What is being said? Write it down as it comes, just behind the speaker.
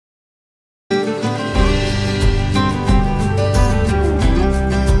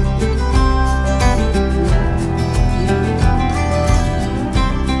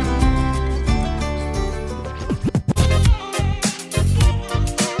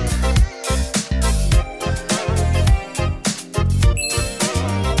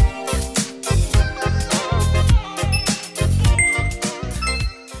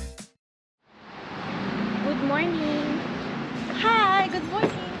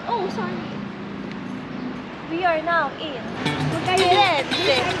We are now in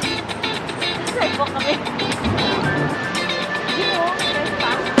Firenze. Saan po kami? Di mo, there's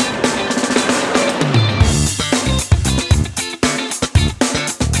pa.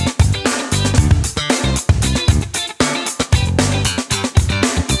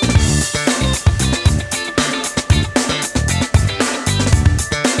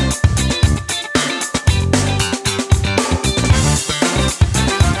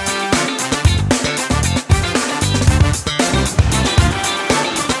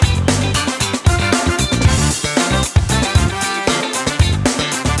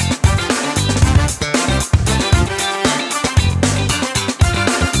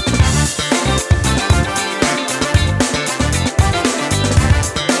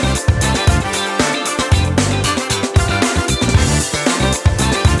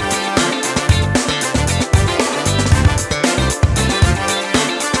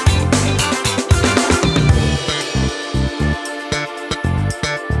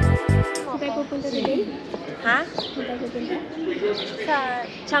 Sa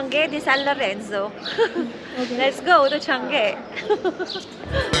Changhe di San Lorenzo. Okay. Let's go to Changhe.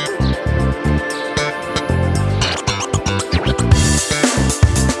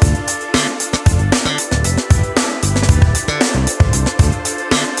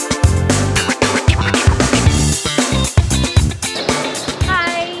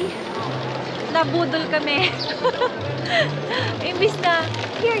 Hi! Nabudol kami. Imbis na,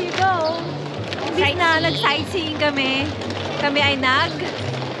 here you go. Imbis na nag-sightseeing kami. Kami ay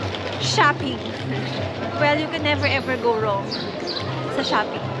nag-shopping. Well, you can never ever go wrong sa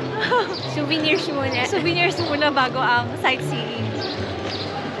shopping. Souvenirs muna. Souvenirs muna bago ang sightseeing.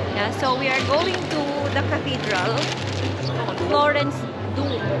 Yeah, so we are going to the cathedral, Florence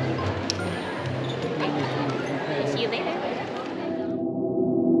Duomo. See you later.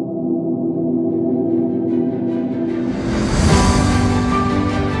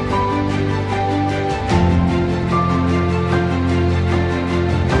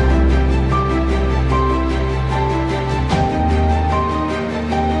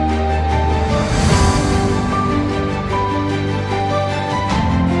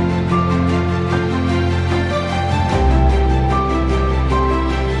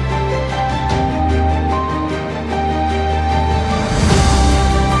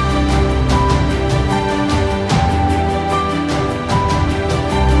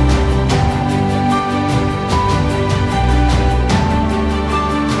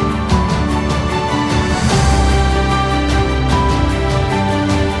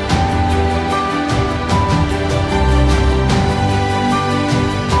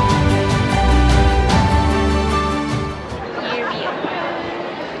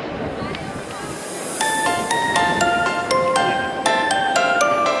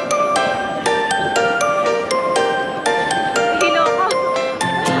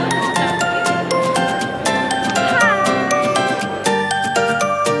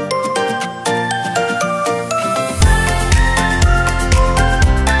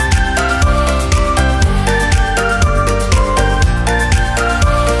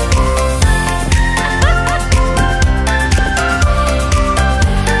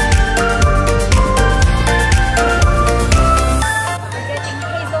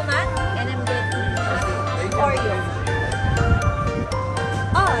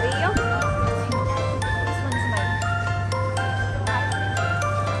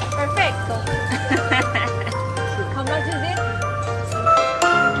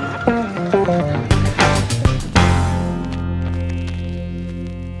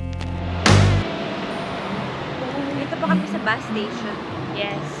 Bus station.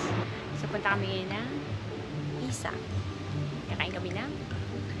 Yes. So, punta kami na Pisa. kakain kami na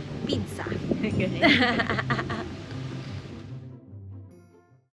Pizza.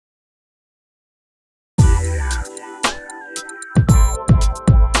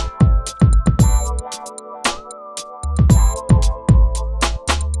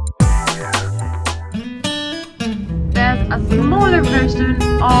 There's a smaller version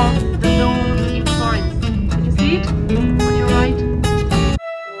of the dome in Florence. Can you see it? On your right.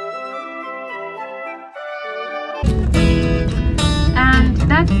 And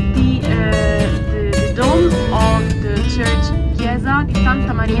that's the dome of the church Chiesa di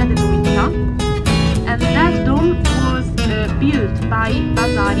Santa Maria del Fiore. And that dome was built by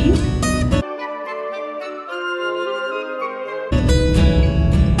Vasari.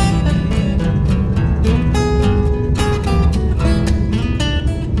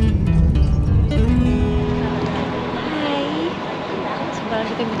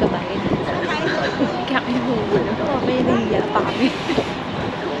 Kaya may nahiya pa kami.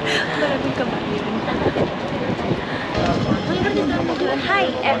 Maraming kabahin.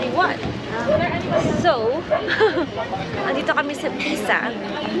 So, andito kami sa Pisa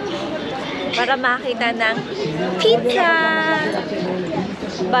para makita ng pizza.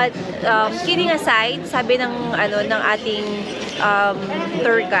 But kidding aside, sabi ng ng ating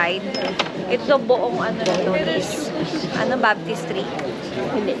tour guide, ito buong na to is baptistry.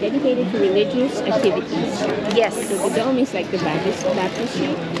 Dedicated to religious activities. Yes. So the dome is like the baptistry.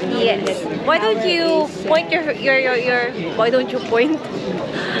 Yes. Why don't you point your why don't you point?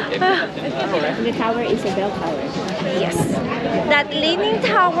 And the tower is a bell tower. Yes. That leaning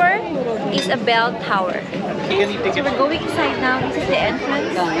tower is a bell tower. So we're going inside now. This is the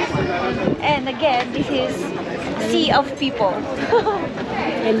entrance. And again, this is sea of people.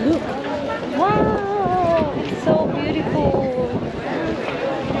 And look. Wow! It's so beautiful.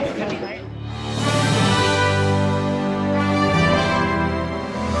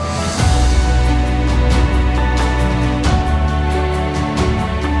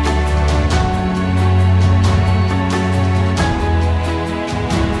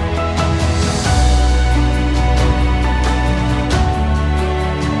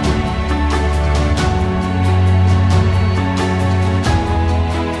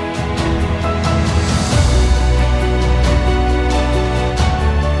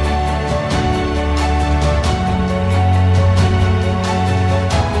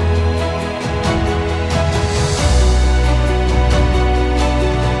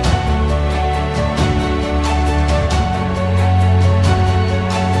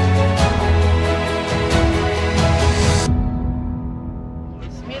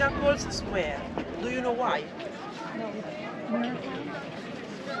 Square. Do you know why?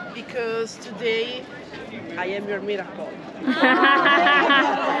 Because today I am your miracle.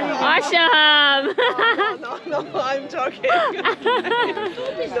 Awesome! No, I'm joking.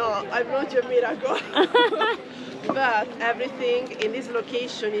 No, I'm not your miracle. But everything in this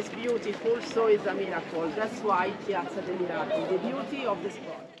location is beautiful, so it's a miracle. That's why Piazza del Miracolo, the beauty of the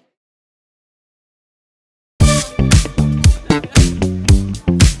spot.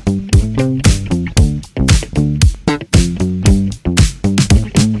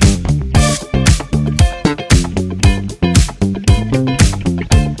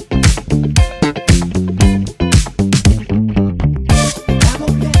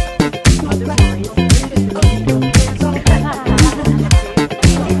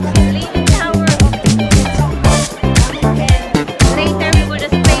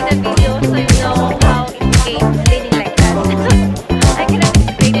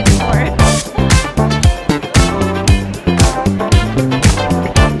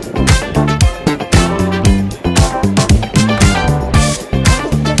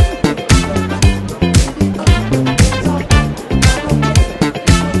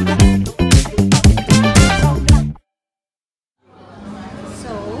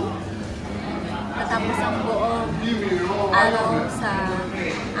 Tapos ang buong araw sa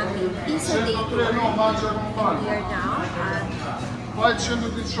aming Pisa day tour. And we are now at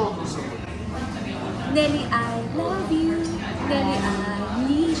Nelly, I love you. Nelly, I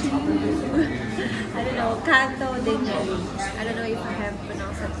need you. I don't know, Canto de Nelly. I don't know if I have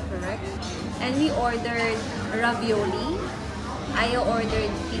pronounced that correct. And we ordered ravioli. I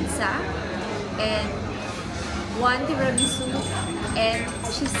ordered pizza. And one tiramisu and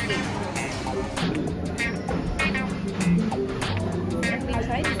cheesecake. Let me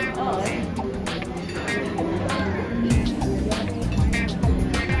try this on.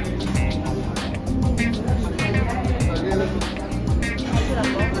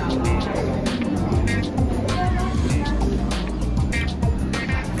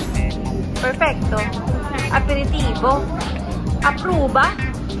 Perfecto. Aperitivo. Apruba.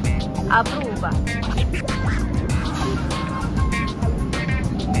 Apruba.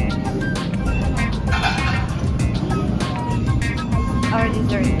 Our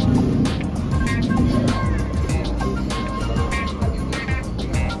dessert.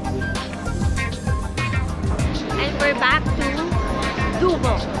 And we're back to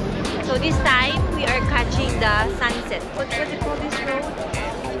Duomo. So this time we are catching the sunset. What do you call this road?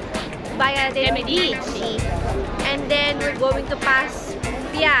 Via de Medici. And then we're going to pass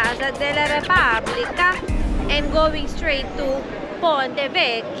Piazza della Repubblica and going straight to Ponte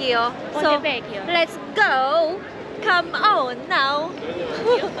Vecchio. Ponte Vecchio. Let's go! Come on now!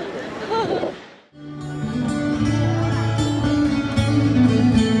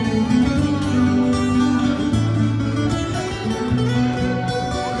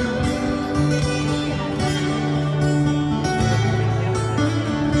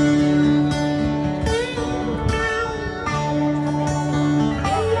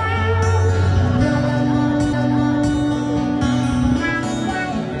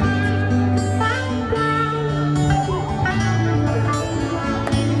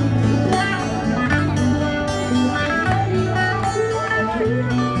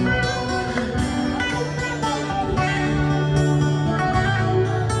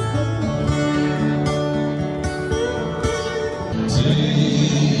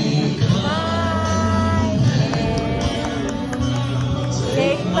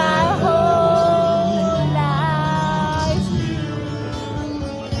 Take my whole life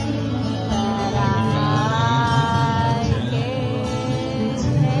that I can't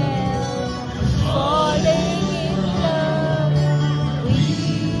help falling in love with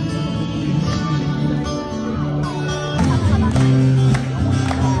you.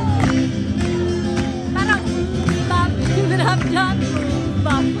 Parang bop, drop, drop,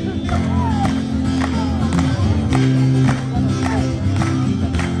 bop.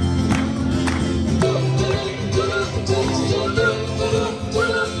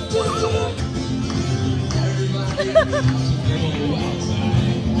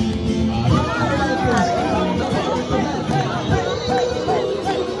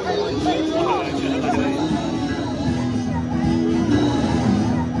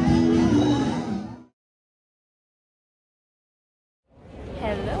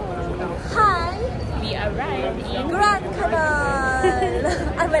 Hello. Hi! We arrived in Grand Canal!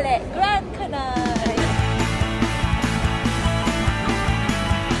 Ay, mali. Grand Canal!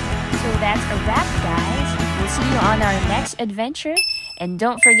 So that's a wrap, guys. We'll see you on our next adventure. And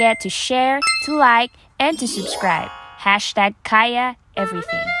don't forget to share, to like, and to subscribe. #Kaya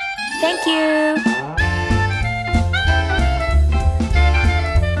everything. Thank you!